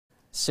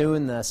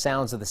Soon the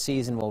sounds of the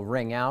season will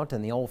ring out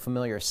and the old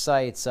familiar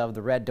sights of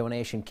the red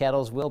donation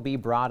kettles will be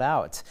brought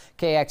out.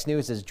 KX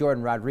News'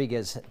 Jordan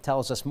Rodriguez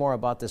tells us more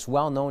about this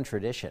well-known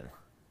tradition.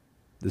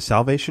 The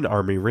Salvation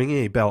Army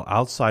ringing a bell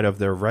outside of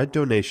their red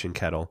donation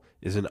kettle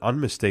is an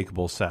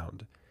unmistakable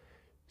sound.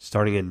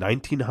 Starting in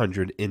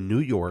 1900 in New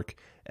York,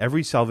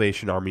 every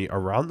Salvation Army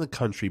around the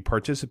country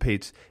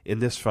participates in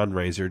this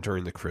fundraiser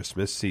during the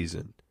Christmas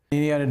season.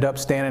 He ended up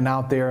standing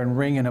out there and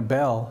ringing a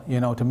bell,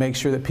 to make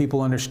sure that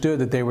people understood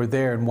that they were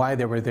there and why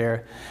they were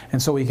there,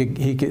 and so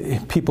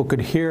people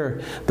could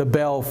hear the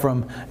bell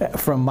from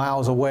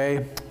miles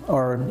away,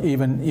 or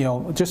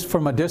even just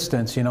from a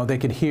distance. They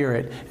could hear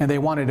it, and they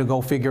wanted to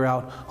go figure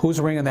out who's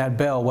ringing that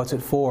bell, what's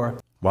it for.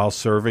 While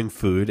serving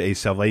food, a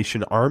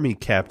Salvation Army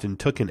captain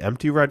took an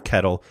empty red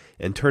kettle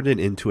and turned it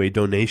into a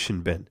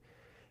donation bin.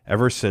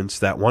 Ever since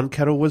that one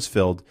kettle was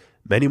filled,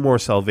 many more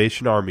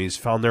Salvation Armies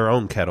found their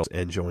own kettles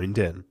and joined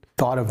in.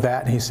 Thought of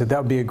that, and he said that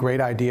would be a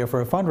great idea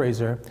for a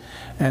fundraiser,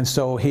 and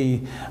so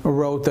he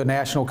wrote the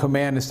national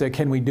command and said,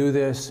 can we do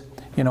this,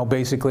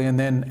 basically, and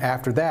then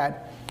after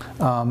that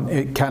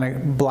it kind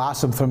of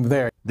blossomed from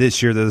there.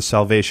 This year the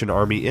Salvation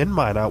Army in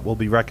Minot will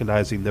be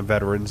recognizing the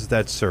veterans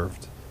that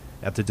served.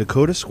 At the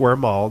Dakota Square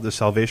Mall, the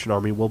Salvation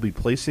Army will be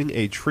placing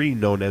a tree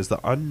known as the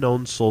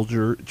Unknown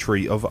Soldier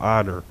Tree of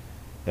Honor,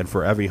 and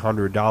for every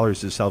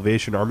 $100 the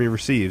Salvation Army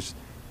receives,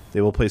 they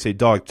will place a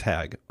dog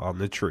tag on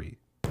the tree.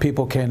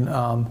 People can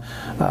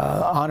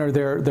honor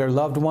their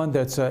loved one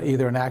that's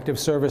either an active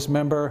service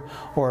member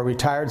or a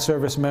retired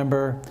service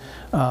member,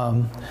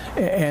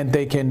 and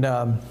they can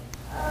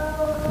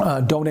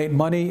donate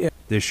money.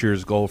 This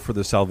year's goal for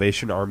the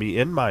Salvation Army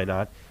in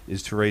Minot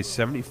is to raise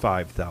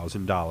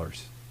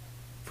 $75,000.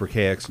 For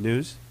KX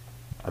News,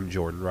 I'm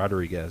Jordan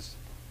Rodriguez.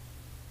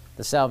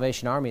 The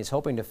Salvation Army is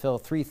hoping to fill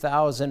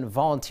 3,000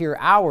 volunteer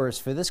hours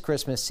for this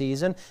Christmas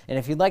season. And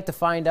if you'd like to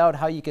find out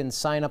how you can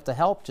sign up to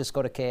help, just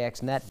go to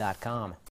kxnet.com.